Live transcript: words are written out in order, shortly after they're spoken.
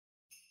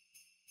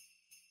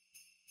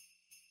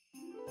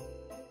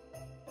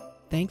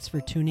Thanks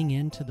for tuning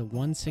in to the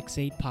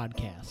 168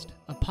 Podcast,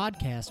 a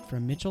podcast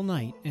from Mitchell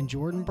Knight and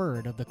Jordan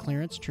Bird of the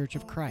Clarence Church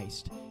of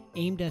Christ,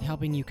 aimed at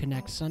helping you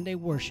connect Sunday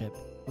worship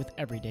with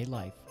everyday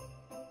life.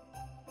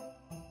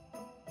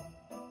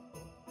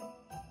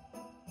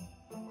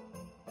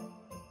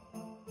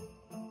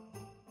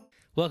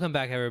 Welcome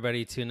back,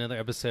 everybody, to another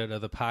episode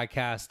of the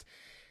podcast.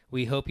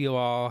 We hope you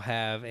all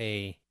have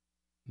a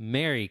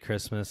Merry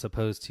Christmas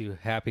opposed to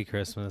Happy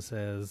Christmas,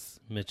 as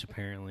Mitch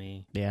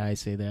apparently I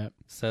say that.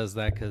 says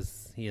that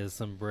because he has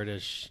some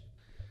British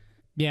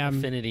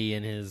affinity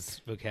in his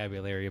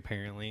vocabulary,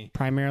 apparently.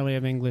 Primarily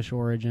of English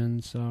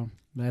origin, so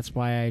that's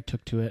why I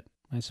took to it,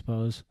 I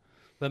suppose.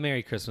 But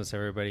Merry Christmas,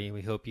 everybody.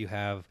 We hope you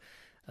have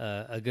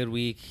a good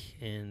week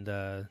and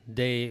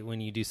day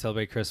when you do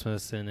celebrate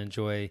Christmas and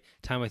enjoy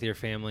time with your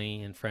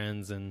family and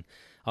friends and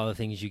all the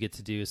things you get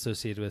to do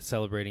associated with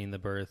celebrating the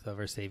birth of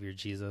our Savior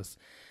Jesus.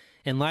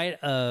 In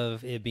light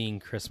of it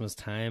being Christmas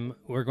time,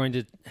 we're going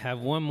to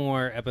have one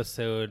more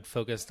episode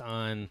focused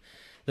on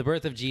the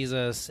birth of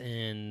Jesus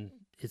and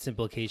its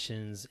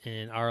implications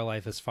in our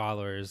life as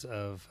followers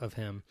of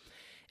him.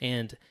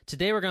 And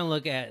today we're going to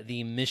look at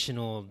the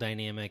missional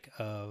dynamic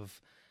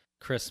of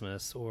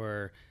Christmas,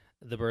 or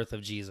the birth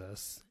of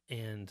Jesus.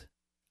 And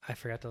I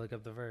forgot to look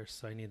up the verse,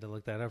 so I need to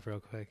look that up real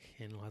quick,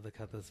 and we'll have to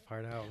cut this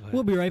part out. But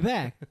We'll be right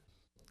back.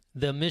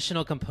 the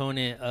missional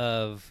component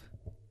of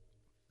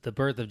the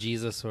birth of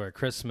Jesus or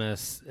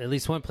Christmas, at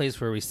least one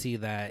place where we see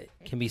that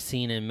can be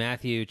seen in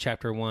Matthew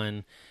chapter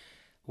 1,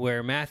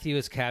 where Matthew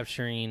is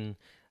capturing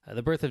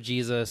the birth of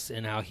Jesus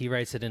and how he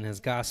writes it in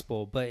his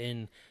gospel. But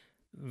in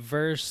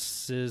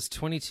verses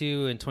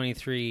 22 and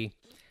 23,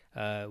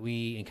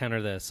 we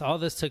encounter this. All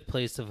this took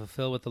place to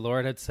fulfill what the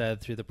Lord had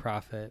said through the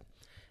prophet.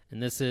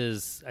 And this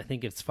is, I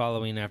think it's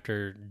following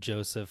after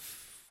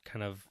Joseph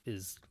kind of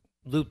is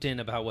looped in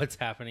about what's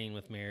happening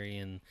with Mary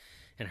and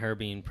her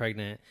being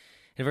pregnant.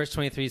 In verse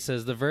 23 it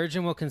says, "The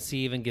virgin will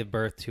conceive and give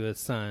birth to a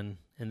son,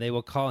 and they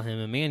will call him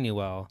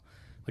Emmanuel,"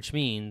 which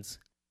means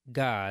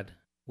God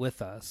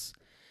with us.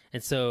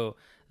 And so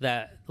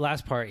that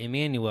last part,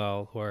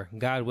 Emmanuel, or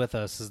God with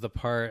us, is the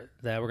part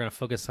that we're going to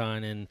focus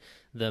on in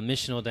the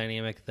missional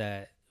dynamic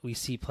that we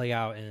see play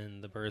out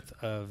in the birth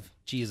of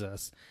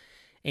Jesus.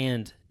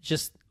 And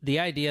just the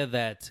idea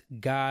that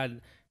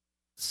God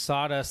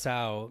sought us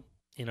out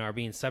in our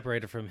being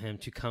separated from him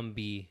to come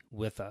be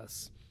with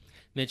us.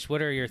 Mitch,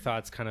 what are your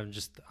thoughts kind of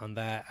just on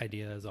that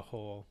idea as a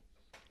whole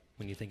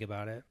when you think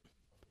about it?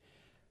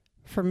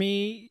 For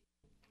me,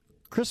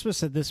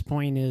 Christmas at this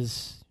point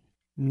is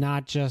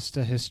not just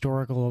a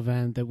historical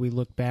event that we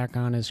look back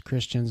on as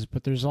Christians,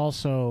 but there's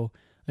also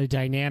a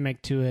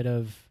dynamic to it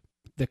of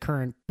the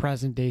current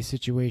present day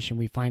situation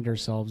we find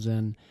ourselves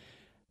in.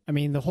 I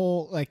mean, the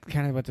whole, like,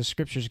 kind of what the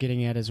scripture's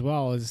getting at as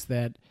well is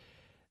that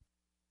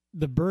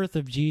the birth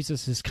of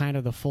Jesus is kind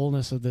of the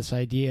fullness of this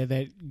idea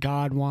that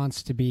God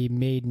wants to be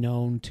made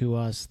known to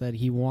us, that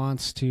he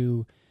wants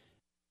to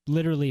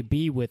literally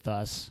be with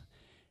us.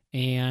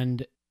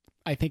 And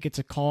I think it's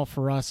a call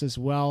for us as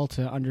well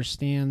to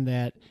understand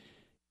that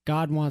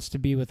God wants to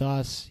be with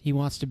us. He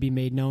wants to be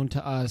made known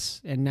to us.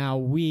 And now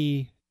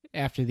we,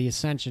 after the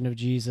ascension of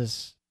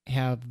Jesus,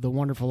 have the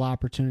wonderful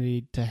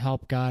opportunity to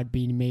help God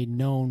be made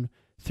known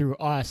through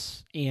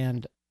us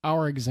and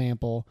our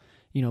example,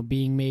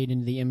 being made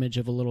into the image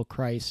of a little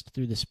Christ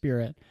through the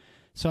Spirit.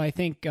 So I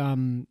think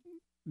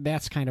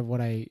that's kind of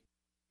what I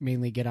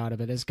mainly get out of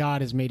it, as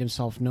God has made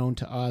himself known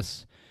to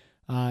us,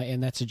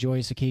 and that's a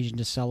joyous occasion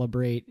to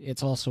celebrate.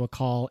 It's also a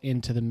call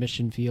into the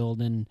mission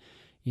field, and,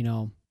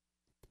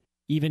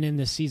 even in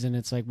this season,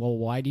 it's like, well,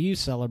 why do you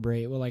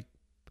celebrate? Well, like,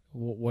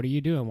 what are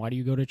you doing? Why do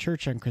you go to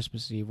church on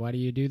Christmas Eve? Why do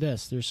you do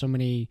this? There's so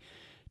many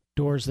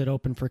doors that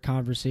open for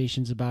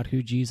conversations about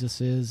who Jesus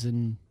is,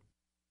 and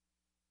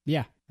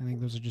yeah, I think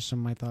those are just some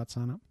of my thoughts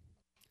on it.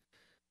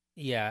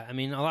 Yeah, I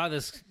mean, a lot of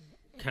this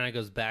kind of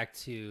goes back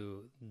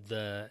to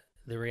the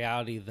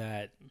reality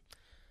that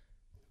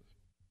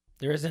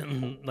there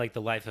isn't like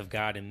the life of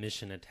God and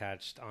mission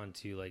attached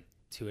onto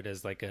to it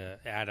as like a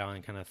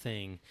add-on kind of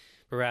thing,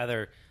 but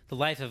rather the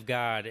life of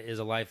God is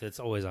a life that's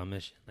always on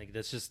mission. Like,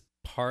 that's just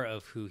part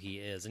of who he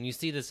is. And you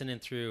see this in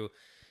and through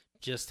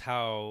just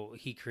how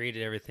he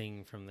created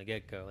everything from the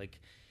get-go. Like,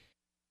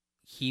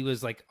 he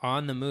was like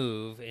on the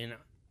move, and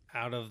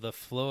out of the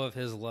flow of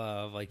his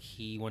love, like,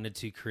 he wanted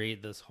to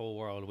create this whole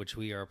world, which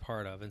we are a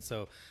part of. And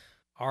so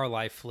our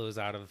life flows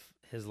out of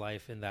his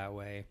life in that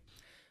way.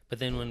 But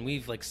then when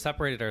we've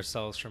separated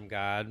ourselves from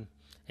God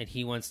and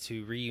he wants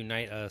to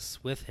reunite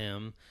us with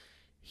him,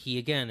 he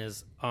again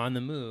is on the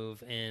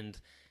move, and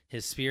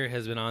his Spirit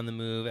has been on the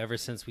move ever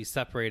since we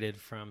separated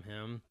from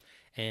him.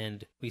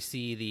 And we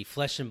see the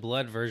flesh and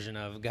blood version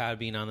of God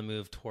being on the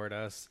move toward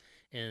us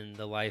in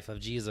the life of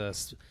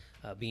Jesus,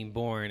 being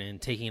born and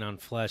taking on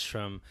flesh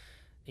from,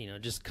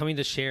 just coming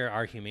to share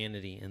our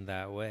humanity in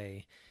that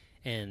way.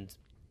 And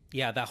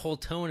yeah, that whole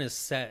tone is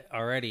set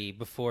already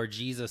before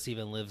Jesus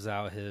even lives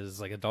out his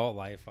adult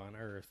life on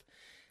earth.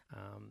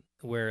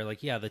 Where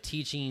the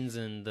teachings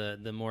and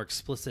the more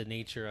explicit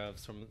nature of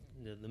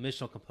the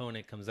missional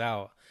component comes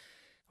out,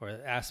 or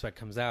aspect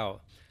comes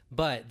out.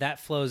 But that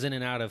flows in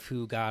and out of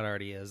who God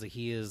already is.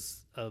 He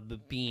is a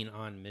being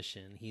on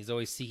mission. He's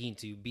always seeking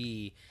to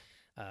be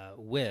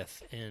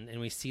with, and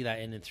we see that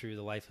in and through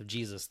the life of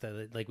Jesus.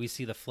 That like we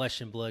see the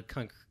flesh and blood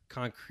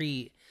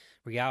concrete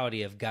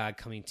reality of God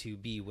coming to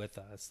be with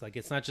us. Like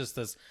it's not just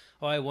this,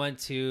 oh, I want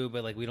to,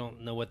 but like we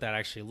don't know what that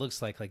actually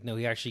looks like. Like no,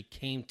 he actually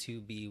came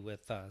to be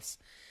with us.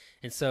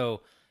 And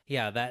so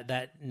yeah,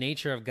 that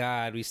nature of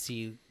God we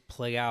see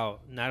play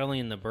out not only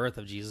in the birth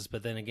of Jesus,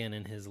 but then again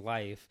in his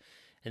life.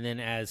 And then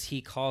as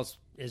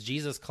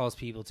Jesus calls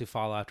people to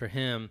follow after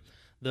him,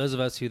 those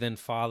of us who then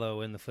follow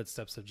in the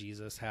footsteps of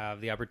Jesus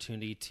have the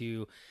opportunity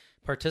to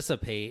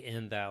participate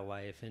in that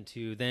life and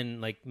to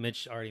then, like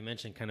Mitch already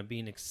mentioned, kind of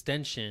be an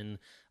extension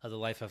of the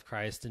life of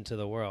Christ into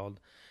the world,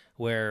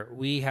 where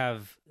we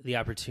have the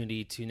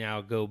opportunity to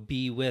now go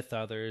be with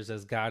others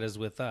as God is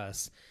with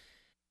us.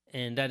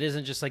 And that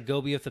isn't just like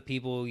go be with the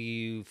people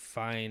you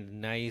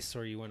find nice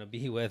or you want to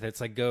be with.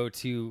 It's like go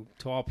to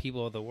all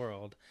people of the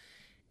world.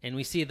 And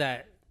we see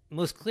that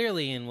most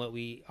clearly in what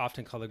we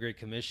often call the Great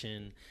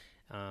Commission,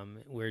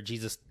 where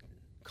Jesus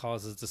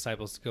calls his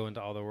disciples to go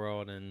into all the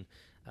world and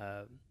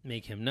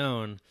make him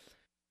known.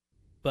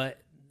 But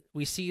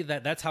we see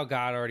that that's how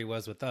God already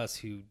was with us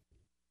who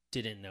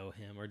didn't know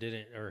him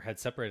or had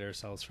separated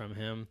ourselves from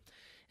him.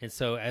 And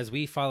so as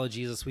we follow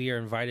Jesus, we are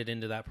invited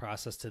into that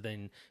process to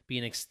then be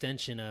an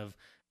extension of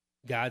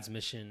God's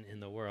mission in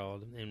the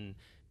world. And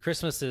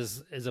Christmas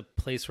is a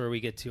place where we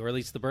get to, or at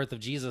least the birth of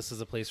Jesus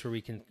is a place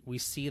where we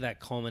see that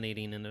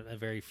culminating in a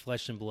very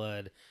flesh and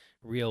blood,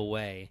 real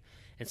way.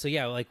 And so,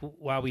 yeah, like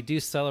while we do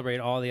celebrate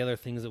all the other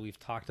things that we've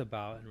talked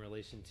about in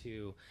relation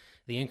to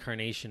the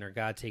incarnation or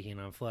God taking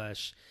on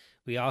flesh,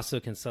 we also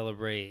can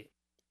celebrate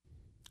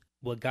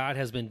what God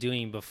has been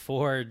doing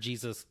before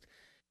Jesus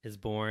is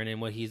born and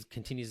what he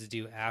continues to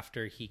do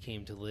after he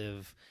came to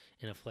live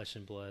in a flesh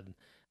and blood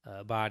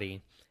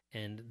body.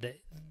 And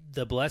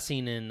the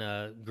blessing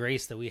and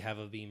grace that we have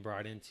of being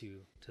brought into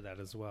that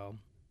as well.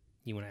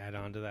 You want to add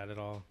on to that at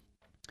all?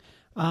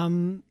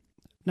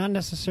 Not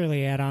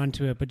necessarily add on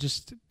to it, but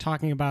just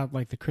talking about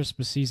like the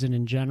Christmas season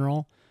in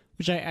general,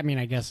 which I mean,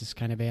 I guess is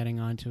kind of adding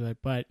on to it.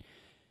 But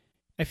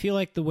I feel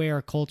like the way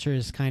our culture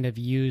has kind of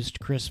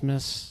used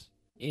Christmas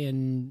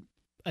in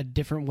a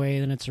different way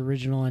than its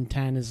original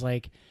intent is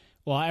like,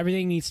 well,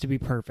 everything needs to be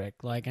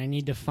perfect. Like I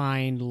need to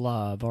find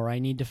love or I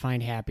need to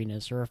find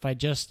happiness, or if I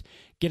just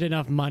get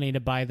enough money to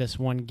buy this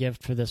one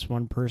gift for this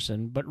one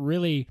person. But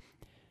really,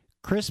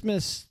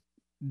 Christmas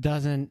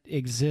doesn't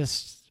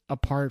exist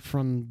apart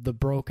from the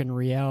broken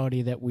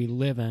reality that we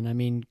live in. I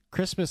mean,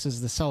 Christmas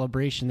is the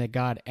celebration that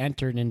God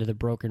entered into the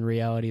broken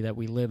reality that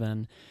we live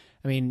in.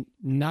 I mean,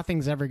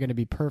 nothing's ever going to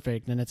be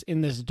perfect, and it's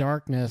in this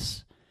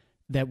darkness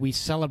that we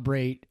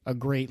celebrate a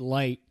great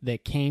light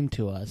that came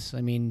to us.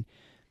 I mean,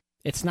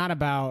 it's not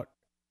about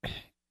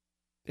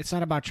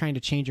trying to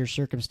change our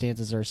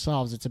circumstances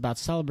ourselves. It's about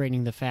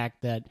celebrating the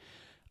fact that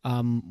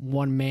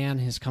one man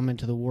has come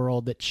into the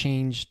world that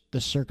changed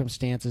the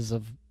circumstances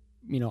of,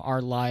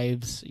 our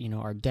lives,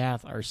 our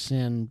death, our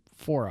sin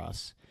for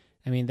us.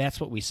 I mean, that's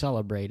what we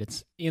celebrate.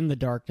 It's in the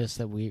darkness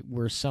that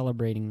we're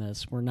celebrating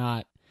this. We're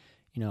not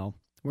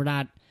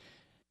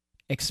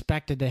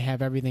expected to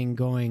have everything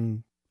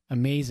going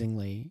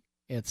amazingly.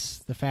 It's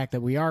the fact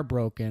that we are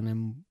broken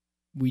and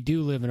we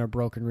do live in a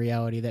broken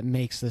reality that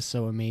makes this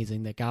so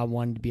amazing, that God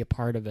wanted to be a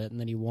part of it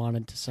and that he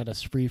wanted to set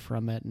us free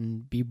from it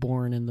and be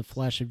born in the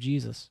flesh of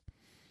Jesus.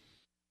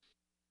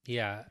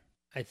 Yeah,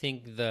 I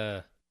think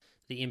the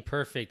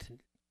imperfect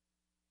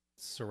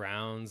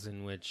surrounds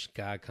in which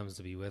God comes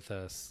to be with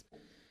us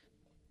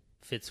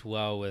fits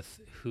well with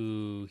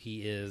who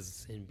he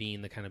is and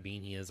being the kind of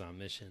being he is on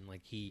mission.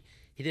 Like he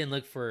didn't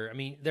look for, I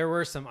mean, there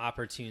were some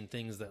opportune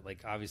things that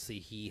like obviously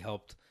he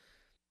helped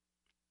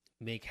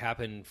make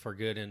happen for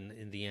good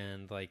in the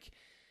end. Like,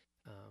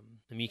 I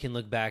mean, you can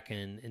look back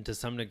and to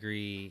some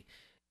degree,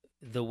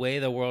 the way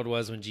the world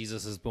was when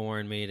Jesus was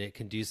born made it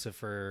conducive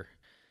for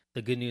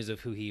the good news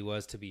of who he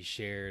was to be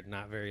shared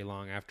not very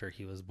long after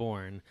he was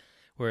born.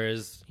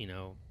 Whereas,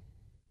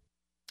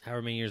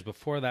 however many years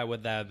before that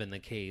would that have been the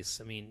case?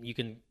 I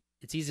mean,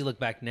 it's easy to look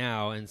back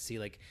now and see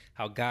like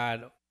how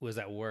God was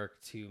at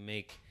work to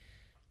make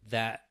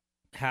that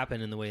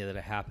happen in the way that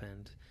it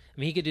happened. I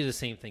mean, he could do the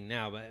same thing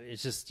now, but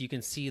it's just, you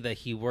can see that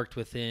he worked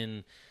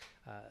within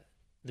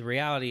the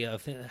reality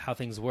of how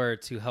things were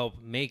to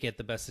help make it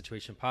the best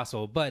situation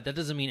possible. But that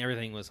doesn't mean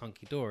everything was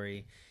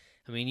hunky-dory.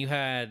 I mean, you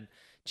had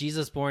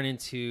Jesus born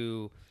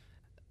into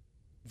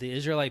the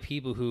Israelite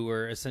people who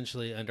were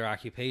essentially under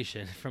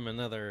occupation from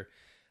another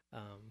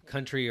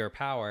country or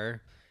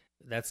power.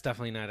 That's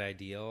definitely not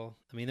ideal.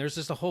 I mean, there's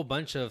just a whole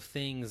bunch of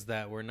things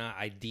that were not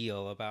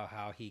ideal about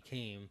how he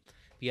came.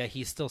 But yet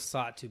he still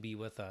sought to be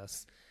with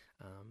us.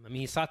 I mean,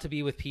 he sought to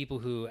be with people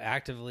who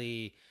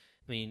actively,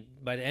 I mean,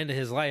 by the end of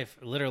his life,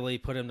 literally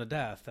put him to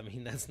death. I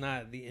mean, that's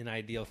not an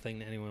ideal thing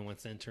that anyone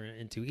wants to enter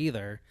into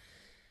either.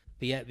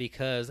 But yet,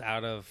 because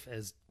out of,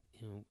 as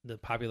the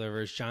popular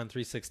verse, John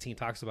 3:16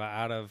 talks about,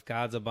 out of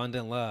God's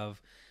abundant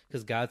love,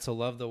 because God so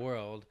loved the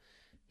world,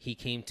 he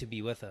came to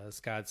be with us.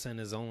 God sent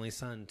his only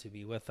son to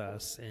be with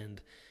us. And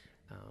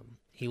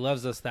he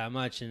loves us that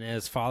much. And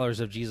as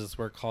followers of Jesus,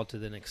 we're called to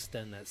then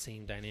extend that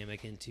same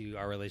dynamic into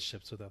our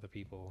relationships with other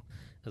people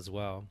as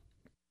well.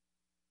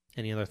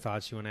 Any other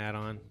thoughts you want to add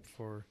on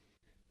before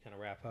kind of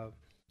wrap up?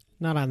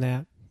 Not on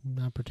that.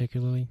 Not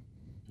particularly.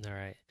 All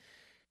right.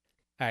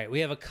 All right.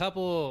 We have a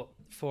couple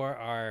for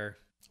our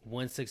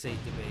 168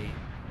 debate.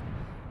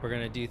 We're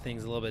going to do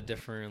things a little bit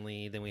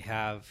differently than we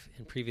have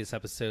in previous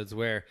episodes,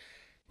 where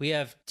we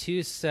have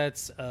two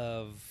sets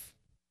of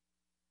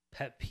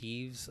pet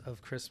peeves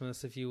of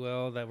Christmas, if you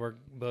will, that we're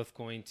both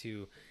going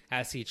to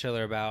ask each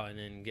other about and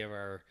then give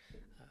our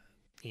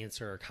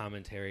answer or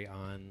commentary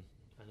on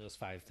those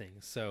 5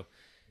 things. So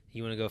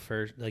you want to go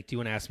first? Like, do you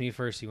want to ask me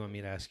first? Or you want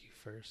me to ask you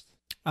first?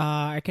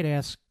 I could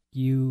ask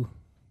you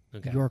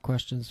your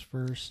questions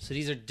first. So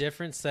these are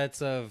different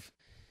sets of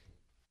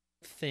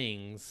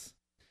things,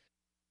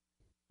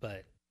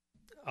 but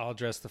I'll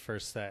address the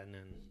first set and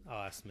then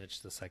I'll ask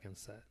Mitch the second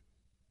set.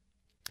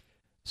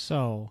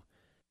 So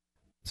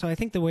I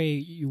think the way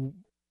you,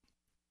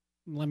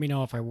 let me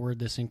know if I word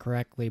this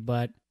incorrectly,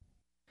 but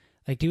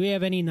like, do we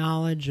have any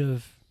knowledge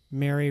of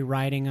Mary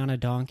riding on a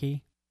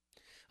donkey?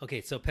 Okay,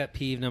 so pet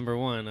peeve number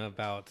 1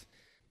 about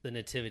the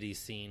nativity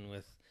scene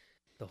with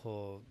the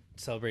whole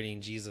celebrating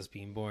Jesus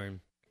being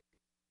born.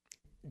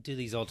 Do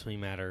these ultimately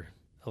matter?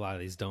 A lot of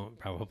these don't,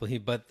 probably.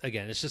 But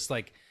again, it's just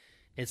like,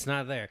 it's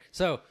not there.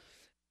 So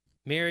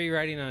Mary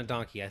riding on a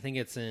donkey, I think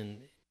it's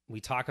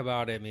we talk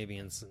about it maybe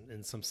in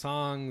some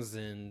songs,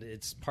 and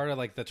it's part of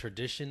like the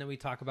tradition that we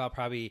talk about.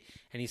 Probably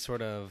any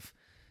sort of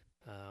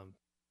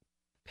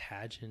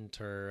pageant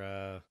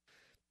or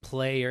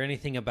play or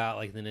anything about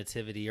like the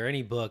nativity or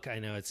any book. I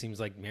know it seems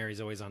like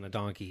Mary's always on a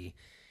donkey.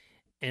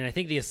 And I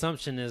think the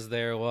assumption is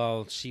there,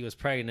 well, she was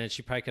pregnant.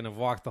 She probably couldn't have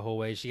walked the whole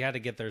way. She had to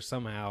get there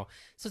somehow.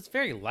 So it's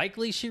very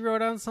likely she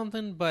rode on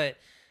something, but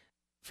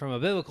from a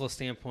biblical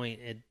standpoint,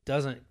 it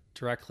doesn't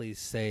directly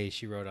say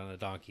she rode on a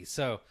donkey.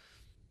 So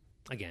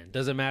again,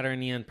 does it matter in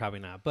the end? Probably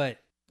not. But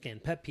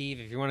again, pet peeve,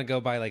 if you want to go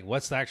by like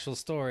what's the actual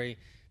story,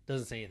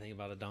 doesn't say anything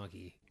about a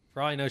donkey.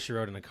 For all I know, she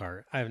rode in a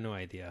cart. I have no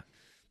idea.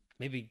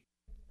 Maybe,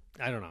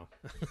 I don't know.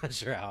 I'm not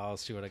sure how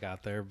else she would have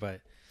got there,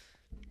 but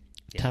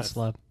yeah,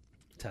 Tesla.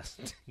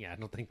 Yeah, I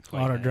don't think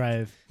quite Auto that.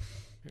 drive.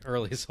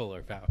 Early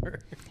solar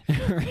power.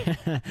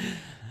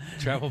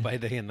 Travel by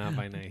day and not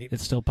by night.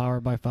 It's still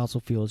powered by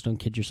fossil fuels. Don't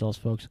kid yourselves,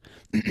 folks.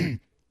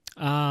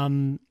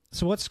 So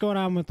what's going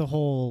on with the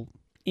whole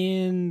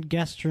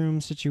guest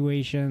room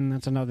situation?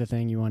 That's another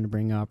thing you wanted to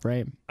bring up,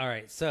 right? All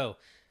right. So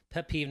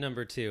pet peeve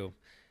number 2.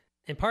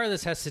 And part of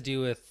this has to do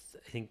with,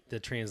 I think,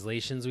 the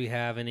translations we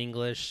have in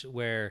English,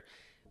 where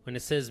when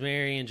it says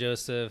Mary and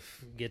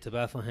Joseph get to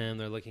Bethlehem,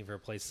 they're looking for a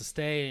place to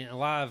stay. And a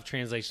lot of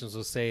translations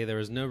will say there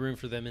was no room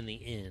for them in the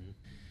inn.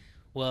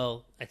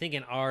 Well, I think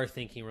in our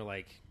thinking, we're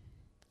like,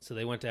 so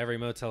they went to every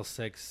Motel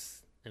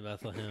 6 in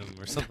Bethlehem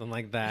or something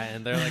like that.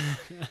 And they're like,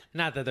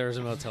 not that there was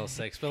a Motel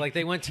 6, but like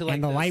they went to like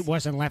and the light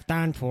wasn't left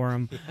on for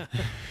them. Yeah.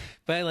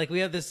 But like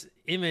we have this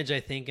image, I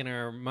think, in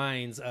our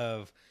minds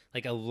of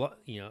like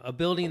a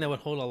building that would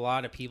hold a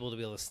lot of people to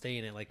be able to stay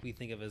in it. Like we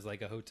think of as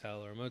like a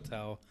hotel or a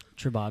motel.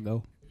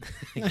 Trivago.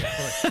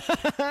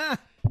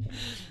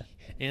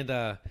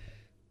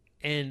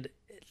 And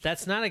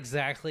that's not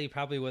exactly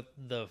probably what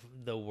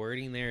the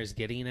wording there is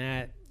getting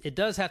at. It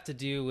does have to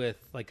do with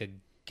like a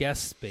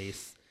guest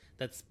space.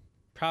 That's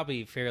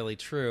probably fairly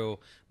true,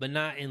 but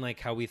not in like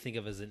how we think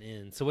of as an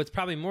inn. So what's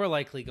probably more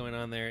likely going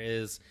on there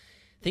is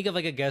think of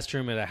like a guest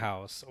room at a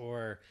house,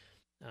 or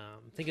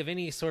think of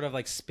any sort of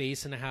like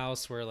space in a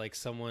house where like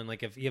someone,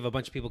 like if you have a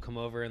bunch of people come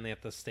over and they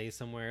have to stay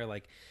somewhere,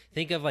 like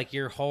think of like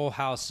your whole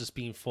house just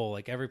being full,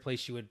 like every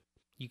place you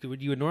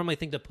would normally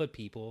think to put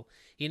people,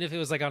 even if it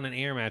was like on an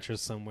air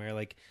mattress somewhere,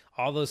 like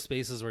all those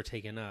spaces were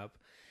taken up.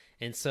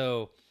 And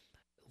so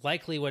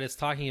likely what it's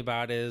talking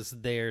about is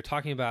they're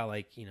talking about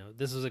like, you know,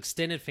 this was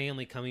extended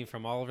family coming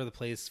from all over the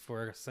place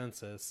for a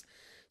census.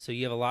 So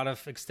you have a lot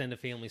of extended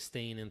family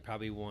staying in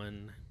probably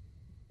one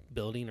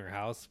building or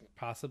house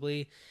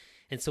possibly.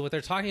 And so what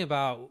they're talking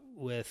about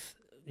with,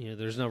 you know,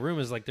 there's no room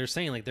is like they're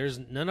saying like there's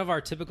none of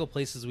our typical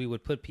places we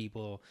would put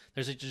people.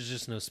 There's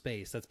just no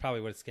space. That's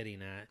probably what it's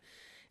getting at.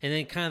 And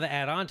then kind of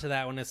add on to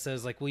that when it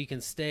says like, well, you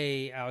can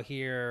stay out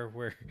here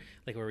where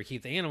we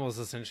keep the animals,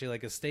 essentially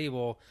like a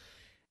stable.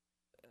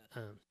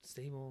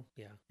 Stable.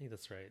 Yeah, I think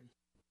that's right.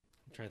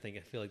 I'm trying to think.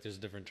 I feel like there's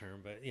a different term,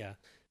 but yeah.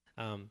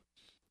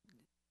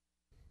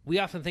 We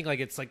often think like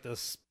it's like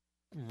this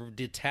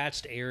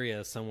detached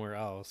area somewhere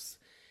else.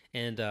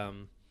 And,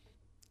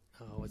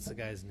 what's the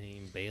guy's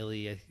name?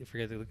 Bailey. I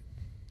forget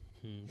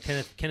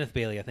Kenneth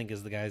Bailey, I think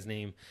is the guy's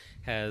name,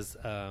 has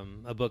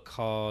a book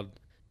called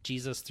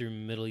Jesus Through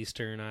Middle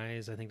Eastern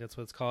Eyes. I think that's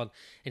what it's called.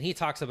 And he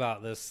talks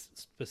about this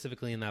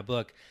specifically in that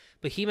book.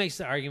 But he makes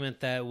the argument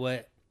that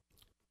what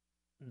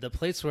the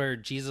place where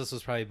Jesus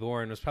was probably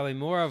born was probably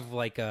more of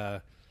like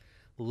a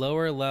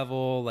lower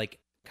level, like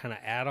kind of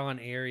add-on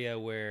area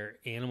where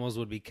animals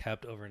would be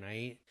kept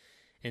overnight.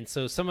 And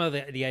so some of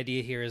the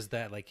idea here is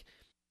that like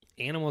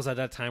animals at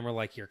that time were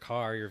like your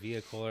car, your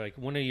vehicle, or like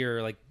one of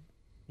your like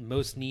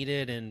most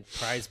needed and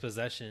prized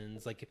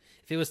possessions. Like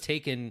if it was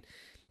taken,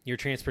 your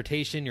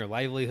transportation, your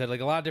livelihood, like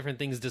a lot of different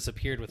things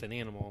disappeared with an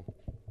animal.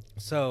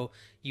 So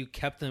you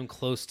kept them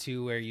close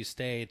to where you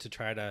stayed to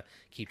try to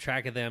keep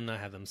track of them, not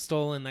have them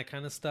stolen, that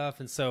kind of stuff.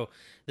 And so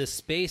the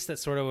space that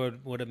sort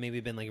of would have maybe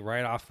been like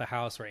right off the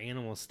house where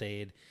animals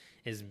stayed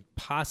is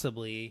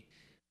possibly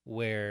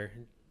where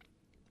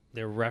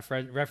they're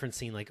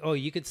referencing like, oh,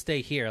 you could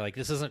stay here. Like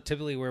this isn't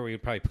typically where we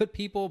would probably put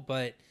people,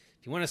 but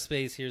if you want a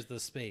space, here's the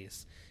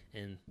space.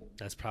 And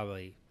that's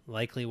probably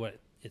likely what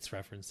it's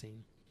referencing.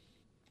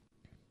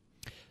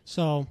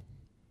 So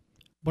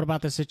what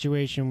about the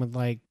situation with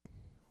like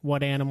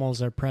what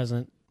animals are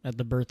present at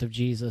the birth of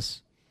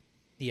Jesus?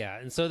 Yeah,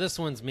 and so this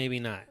one's maybe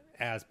not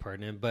as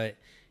pertinent, but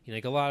you know,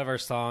 like a lot of our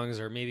songs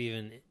or maybe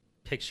even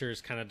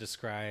pictures kind of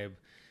describe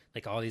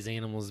like all these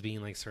animals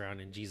being like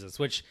surrounding Jesus,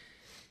 which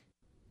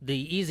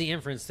the easy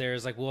inference there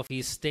is like, well, if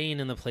he's staying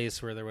in the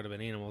place where there would have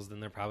been animals, then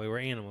there probably were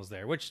animals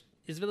there, which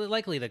is really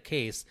likely the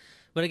case.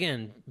 But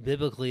again,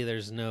 biblically,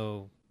 there's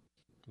no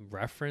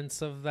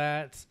reference of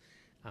that.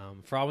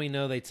 For all we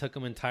know, they took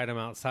him and tied him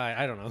outside.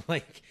 I don't know,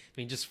 like, I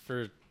mean, just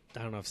for,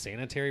 I don't know, if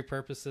sanitary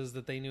purposes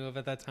that they knew of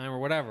at that time or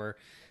whatever.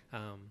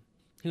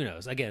 Who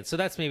knows? Again, so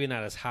that's maybe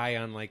not as high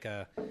on like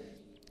a,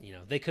 you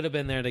know, they could have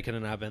been there, they could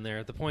have not been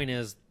there. The point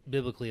is,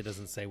 biblically, it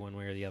doesn't say one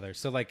way or the other.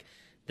 So like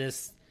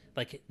this,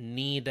 like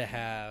need to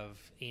have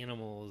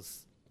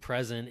animals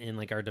present in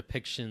like our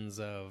depictions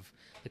of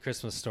the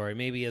Christmas story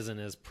maybe isn't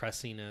as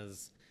pressing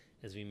as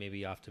we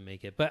maybe often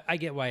make it. But I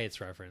get why it's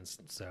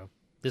referenced. So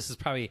this is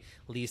probably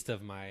least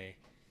of my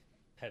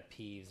pet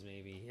peeves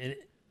maybe. And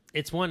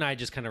it's one I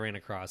just kind of ran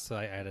across, so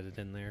I added it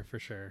in there for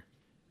sure.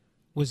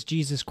 Was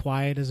Jesus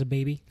quiet as a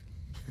baby?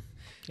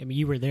 I mean,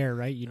 you were there,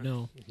 right? You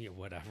know. Yeah,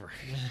 whatever.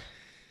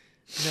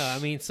 No, I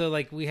mean, so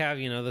like we have,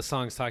 you know, the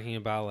songs talking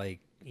about like,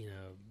 you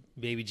know,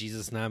 baby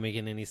Jesus not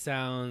making any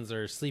sounds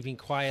or sleeping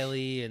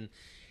quietly. And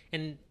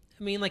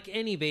I mean, like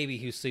any baby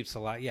who sleeps a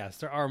lot, yes,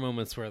 there are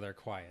moments where they're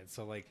quiet.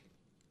 So like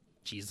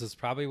Jesus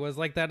probably was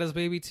like that as a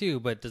baby too,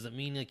 but does it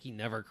mean like he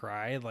never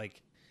cried?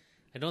 Like,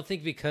 I don't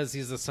think because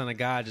he's the son of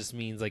God just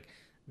means like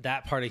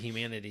that part of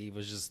humanity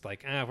was just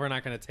like, we're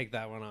not going to take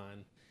that one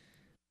on.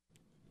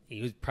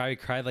 He would probably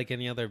cried like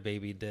any other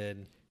baby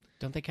did.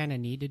 Don't they kind of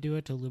need to do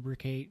it to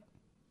lubricate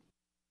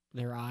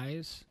their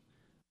eyes?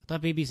 I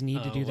thought babies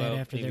need to do that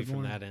after they're born. Maybe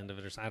from that end of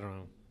it, or I don't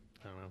know.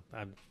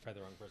 I'm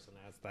probably the wrong person to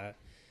ask that.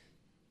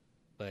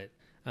 But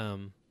I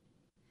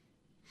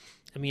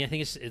mean, I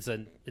think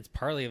it's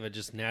partly of a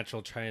just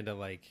natural trying to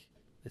like,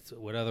 it's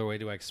what other way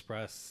do I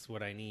express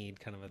what I need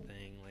kind of a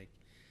thing. Like,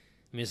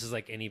 I mean, this is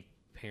like any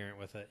parent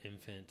with an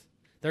infant.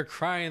 They're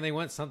crying, they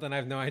want something. I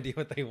have no idea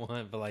what they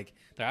want, but like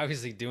they're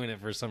obviously doing it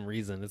for some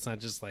reason. It's not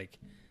just like,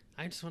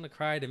 I just want to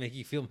cry to make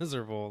you feel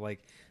miserable.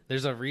 Like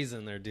there's a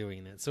reason they're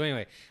doing it. So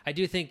anyway, I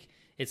do think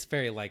it's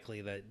very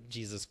likely that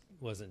Jesus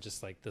wasn't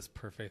just like this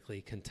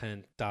perfectly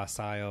content,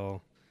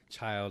 docile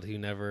child who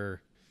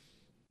never,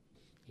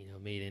 you know,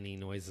 made any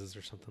noises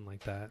or something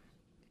like that.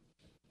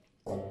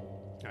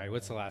 All right,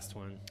 what's the last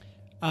one?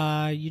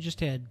 You just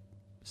had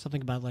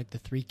something about like the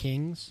three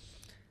kings.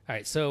 All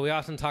right, so we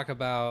often talk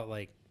about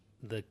like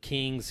the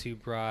kings who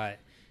brought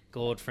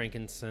gold,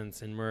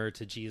 frankincense, and myrrh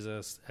to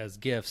Jesus as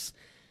gifts.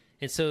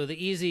 And so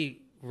the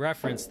easy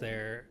reference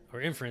there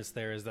or inference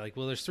there is that like,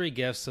 well, there's three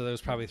gifts, so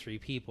there's probably three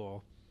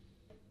people.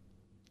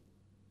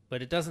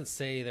 But it doesn't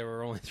say there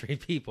were only three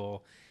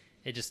people.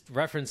 It just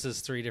references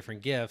three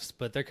different gifts,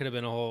 but there could have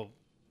been a whole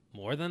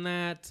more than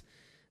that.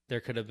 There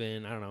could have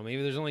been, I don't know,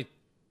 maybe there's only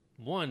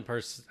one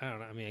person. I don't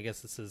know. I mean, I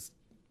guess this is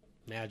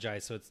magi,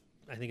 so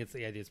I think it's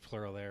the idea it's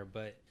plural there,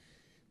 but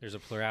there's a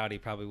plurality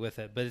probably with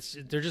it. But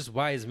they're just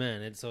wise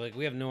men, and so like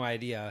we have no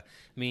idea.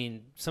 I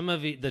mean, some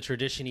of the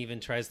tradition even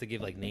tries to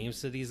give like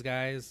names to these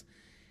guys.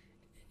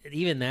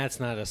 Even that's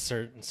not a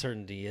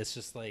certainty. It's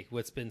just like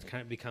what's been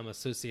kind of become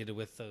associated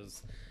with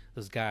those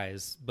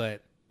guys.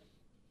 But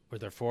were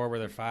there 4? Were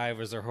there 5?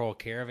 Was their whole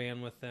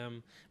caravan with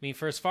them? I mean,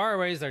 for as far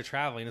away as they're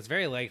traveling, it's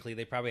very likely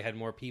they probably had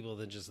more people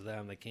than just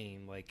them that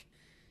came. Like,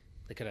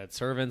 they could have had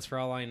servants for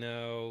all I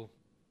know.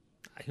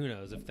 Who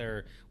knows? If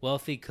they're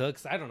wealthy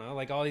cooks, I don't know.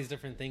 Like, all these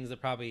different things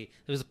that there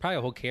was probably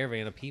a whole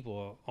caravan of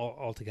people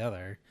all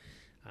together.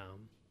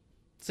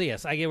 So,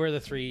 yes, I get where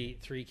the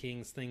three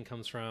kings thing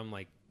comes from,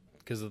 like,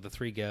 because of the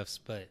three gifts.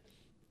 But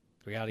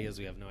the reality is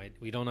we have no idea.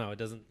 We don't know. It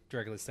doesn't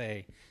directly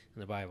say in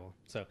the Bible.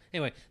 So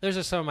anyway, those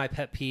are some of my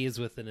pet peeves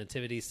with the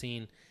nativity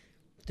scene.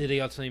 Did they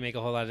ultimately make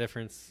a whole lot of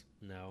difference?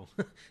 No.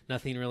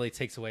 Nothing really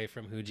takes away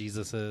from who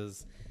Jesus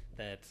is,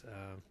 that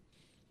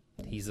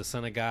he's the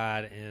Son of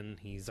God and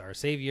he's our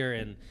Savior,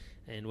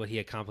 and what he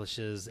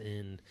accomplishes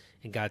in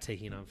God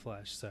taking on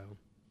flesh. So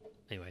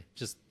anyway,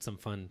 just some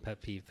fun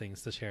pet peeve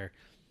things to share.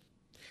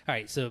 All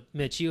right, so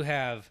Mitch, you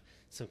have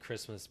some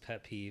Christmas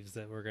pet peeves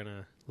that we're going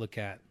to look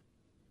at,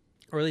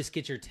 or at least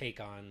get your take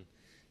on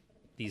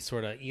these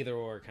sort of either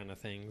or kind of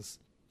things.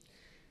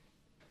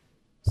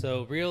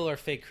 So real or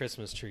fake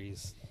Christmas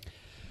trees?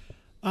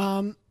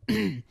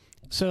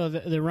 So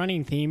the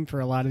running theme for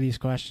a lot of these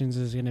questions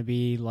is going to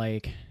be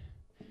like,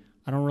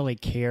 I don't really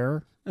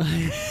care.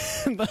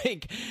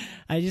 Like,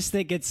 I just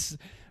think it's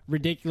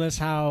ridiculous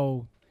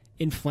how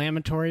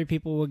inflammatory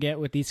people will get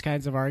with these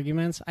kinds of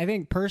arguments. I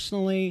think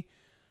personally,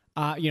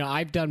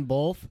 I've done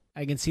both.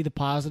 I can see the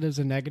positives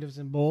and negatives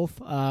in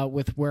both.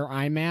 With where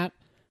I'm at,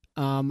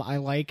 I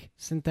like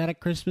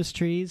synthetic Christmas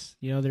trees.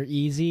 They're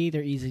easy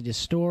to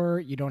store.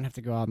 You don't have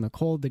to go out in the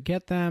cold to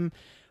get them.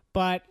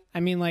 But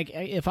I mean, like,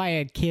 if I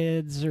had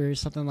kids or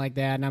something like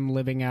that, and I'm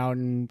living out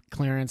in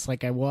Clarence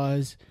like I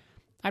was,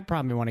 I'd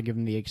probably want to give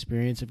them the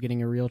experience of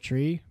getting a real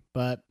tree.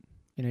 But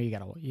you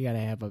gotta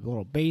have a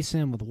little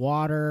basin with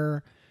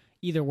water.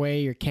 Either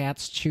way, your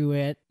cats chew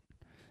it.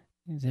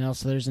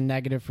 So there's a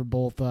negative for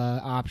both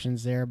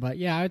options there. But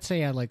yeah, I would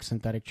say I like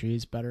synthetic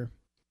trees better.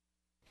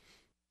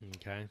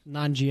 Okay.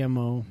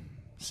 Non-GMO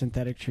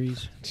synthetic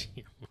trees.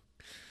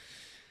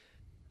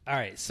 All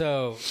right,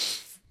 so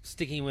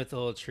sticking with the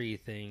whole tree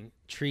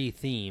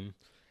theme,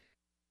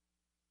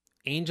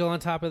 angel on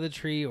top of the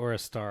tree or a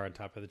star on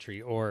top of the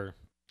tree, or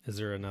is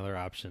there another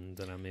option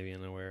that I'm maybe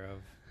unaware of?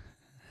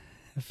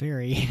 A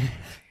fairy.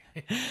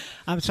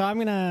 So I'm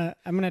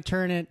gonna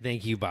turn it.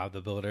 Thank you, Bob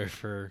the Builder,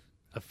 for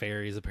a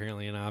fairy is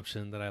apparently an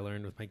option that I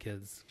learned with my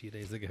kids a few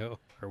days ago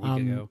or a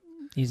week ago.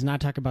 He's not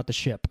talking about the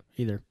ship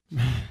either.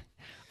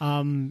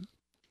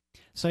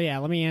 So yeah,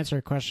 let me answer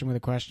a question with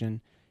a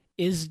question.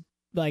 Is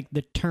like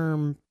the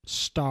term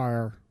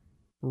star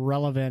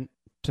relevant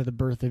to the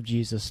birth of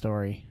Jesus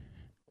story?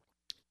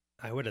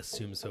 I would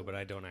assume so, but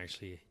I don't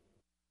actually.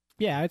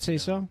 Yeah, I'd say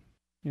so.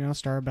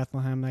 Star of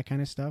Bethlehem, that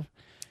kind of stuff.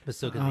 But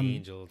so can the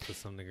angel to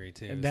some degree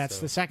too. That's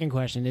the second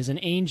question. Is an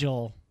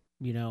angel,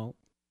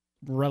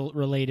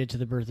 related to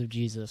the birth of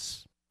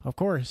Jesus? Of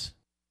course.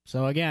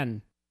 So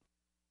again,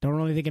 don't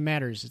really think it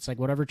matters. It's like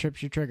whatever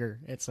trips your trigger.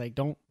 It's like,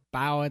 don't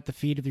bow at the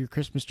feet of your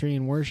Christmas tree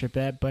and worship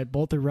it, but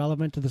both are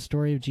relevant to the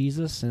story of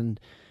Jesus. And,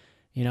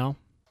 I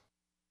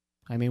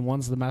mean,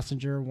 one's the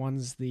messenger,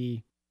 one's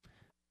the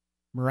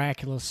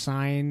miraculous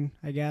sign,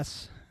 I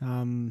guess,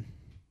 in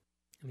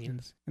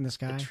the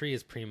sky. The tree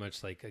is pretty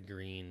much like a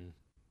green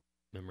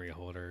memory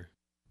holder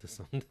to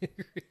some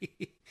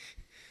degree.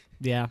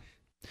 Yeah.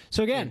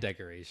 So again, and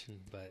decoration,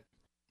 but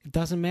it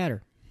doesn't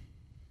matter.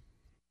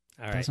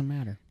 All right. Doesn't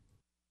matter.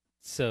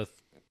 So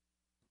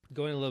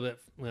going a little bit,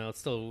 well, it's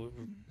still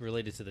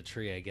related to the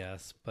tree, I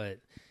guess, but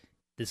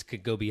this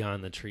could go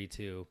beyond the tree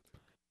too.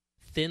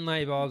 Thin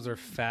light bulbs or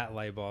fat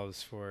light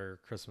bulbs for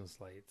Christmas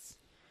lights?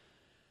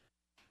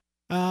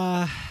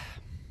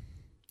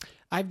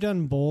 I've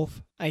done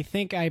both. I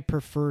think I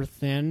prefer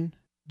thin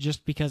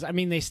just because,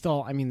 they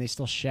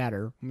still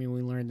shatter. We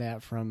learned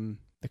that from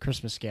the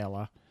Christmas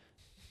Gala.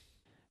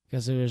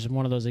 Because it was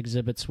one of those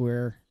exhibits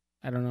where,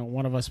 I don't know,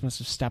 one of us must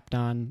have stepped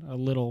on a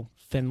little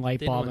thin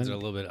light bulb. Ones are a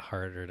little bit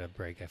harder to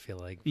break, I feel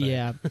like. But.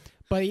 Yeah.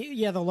 But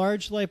yeah, the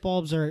large light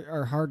bulbs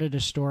are harder to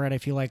store, and I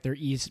feel like they're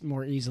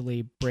more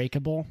easily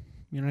breakable.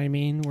 You know what I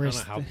mean?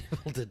 Whereas I don't know how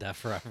people did that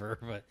forever,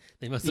 but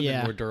they must have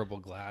been more durable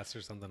glass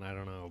or something. I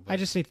don't know. But. I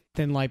just say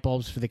thin light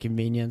bulbs for the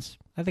convenience.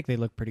 I think they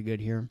look pretty good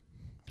here.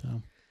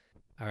 So.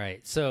 All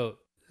right. So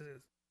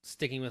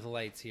sticking with the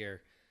lights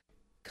here,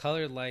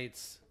 colored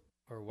lights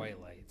or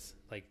white lights?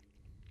 Like,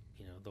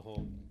 the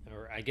whole,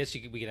 or I guess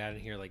we could add in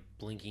here like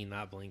blinking,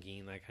 not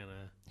blinking, that kind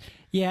of.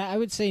 Yeah, I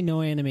would say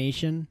no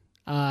animation.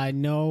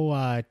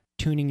 No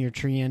tuning your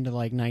tree into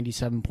like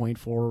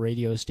 97.4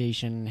 radio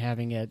station and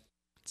having it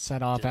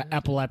set off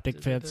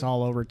epileptic fits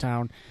all over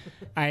town.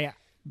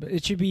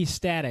 It should be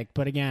static,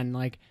 but again,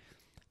 like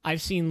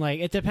I've seen, like,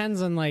 it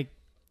depends on like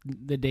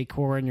the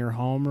decor in your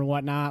home or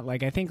whatnot.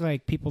 Like I think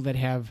like people that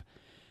have,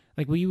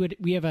 like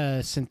we have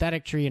a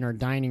synthetic tree in our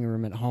dining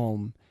room at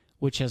home,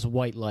 which has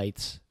white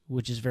lights,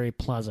 which is very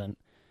pleasant.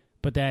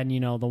 But then,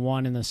 the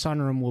one in the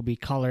sunroom will be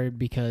colored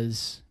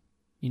because,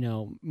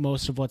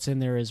 most of what's in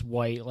there is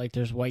white. Like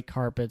there's white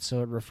carpet,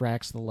 so it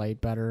refracts the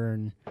light better.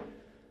 And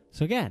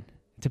so again,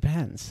 it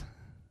depends.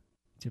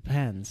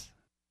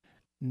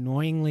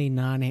 Annoyingly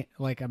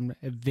like I'm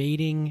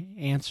evading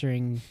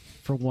answering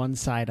for one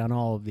side on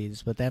all of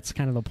these, but that's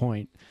kind of the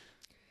point.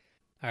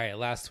 All right,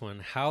 last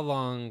one. How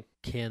long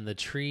can the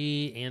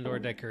tree and or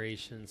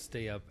decorations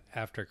stay up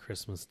after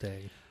Christmas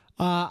Day?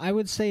 I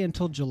would say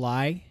until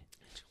July,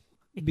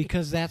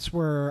 because that's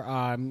where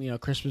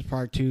Christmas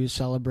Part 2 is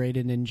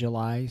celebrated in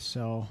July.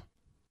 So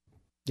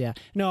yeah,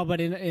 no, but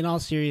in all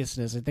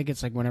seriousness, I think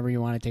it's like whenever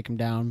you want to take them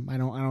down. I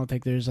don't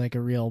think there's like a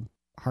real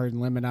hard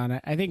limit on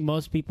it. I think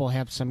most people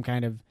have some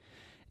kind of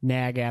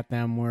nag at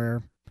them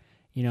where,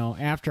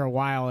 after a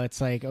while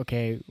it's like,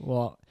 okay,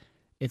 well,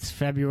 it's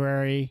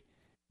February,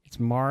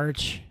 it's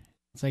March.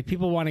 It's like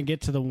people want to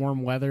get to the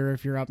warm weather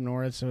if you're up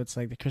north. So it's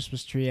like the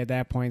Christmas tree at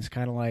that point is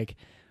kind of like,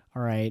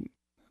 all right,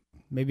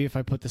 maybe if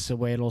I put this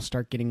away, it'll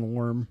start getting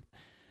warm.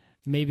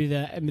 Maybe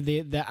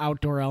the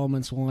outdoor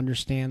elements will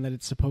understand that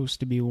it's supposed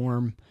to be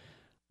warm.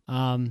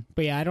 But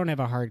yeah, I don't have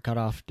a hard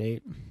cutoff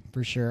date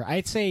for sure.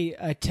 I'd say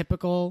a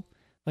typical,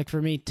 like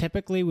for me,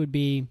 typically would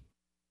be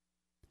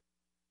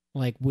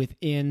like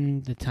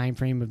within the time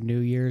frame of New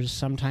Year's,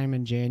 sometime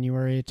in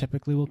January, it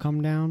typically will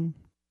come down.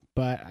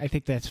 But I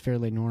think that's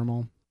fairly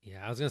normal.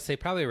 Yeah, I was gonna say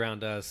probably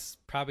around us,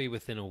 probably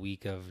within a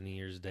week of New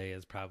Year's Day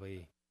is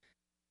probably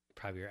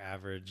your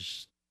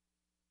average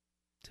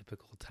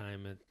typical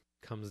time it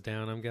comes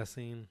down, I'm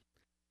guessing.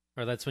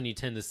 Or that's when you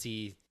tend to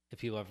see, if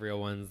people have real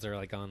ones, they're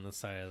like on the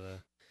side of the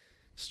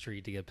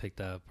street to get picked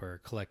up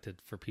or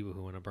collected for people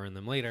who want to burn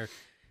them later,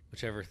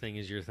 whichever thing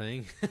is your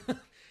thing.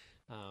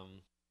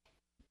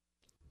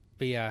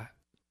 But yeah,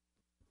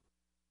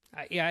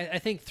 I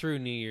think through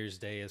New Year's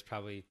Day is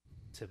probably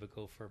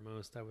typical for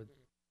most, I would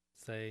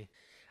say.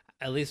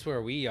 At least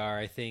where we are,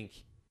 I think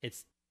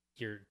it's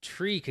your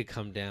tree could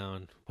come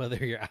down, whether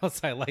your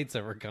outside lights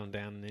ever come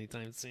down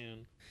anytime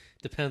soon.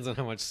 Depends on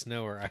how much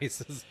snow or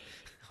ice is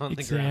on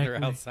the ground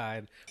or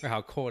outside, or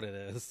how cold it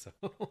is.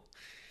 So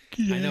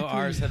I know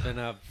ours have been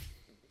up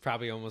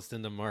probably almost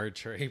into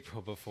March or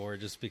April before,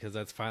 just because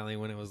that's finally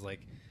when it was like,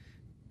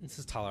 this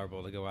is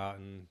tolerable to go out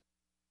and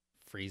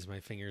freeze my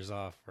fingers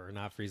off, or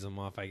not freeze them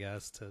off, I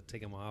guess, to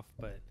take them off.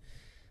 But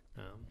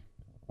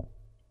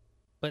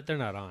they're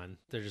not on.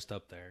 They're just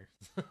up there.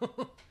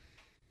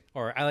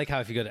 Or I like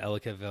how if you go to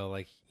Ellicottville,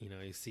 like, you know,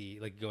 you see,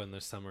 like, go in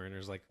the summer and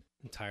there's like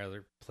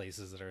entire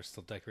places that are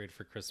still decorated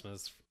for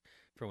Christmas,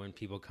 for when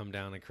people come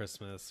down at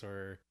Christmas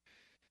or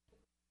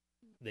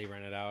they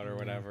rent it out or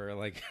whatever.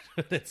 Like,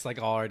 it's like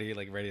already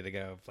like ready to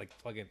go, like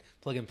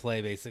plug and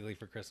play basically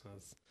for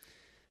Christmas.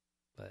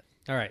 But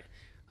all right,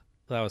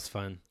 well, that was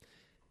fun.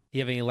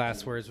 You have any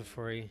last words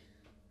before we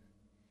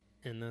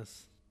end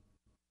this?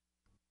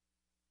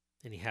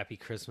 Any happy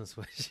Christmas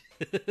wishes?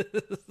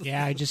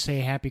 Yeah, I just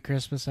say Happy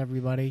Christmas,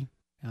 everybody.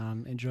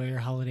 Enjoy your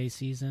holiday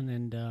season,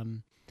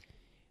 and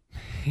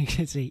you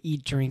can say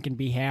eat, drink, and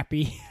be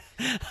happy.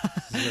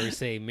 This is where we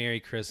say Merry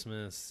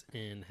Christmas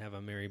and have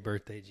a Merry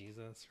Birthday,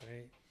 Jesus,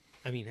 right?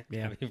 I mean,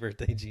 Happy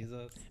Birthday,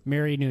 Jesus.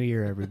 Merry New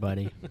Year,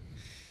 everybody.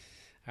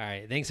 All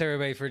right. Thanks,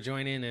 everybody, for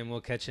joining, and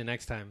we'll catch you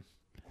next time.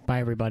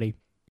 Bye, everybody.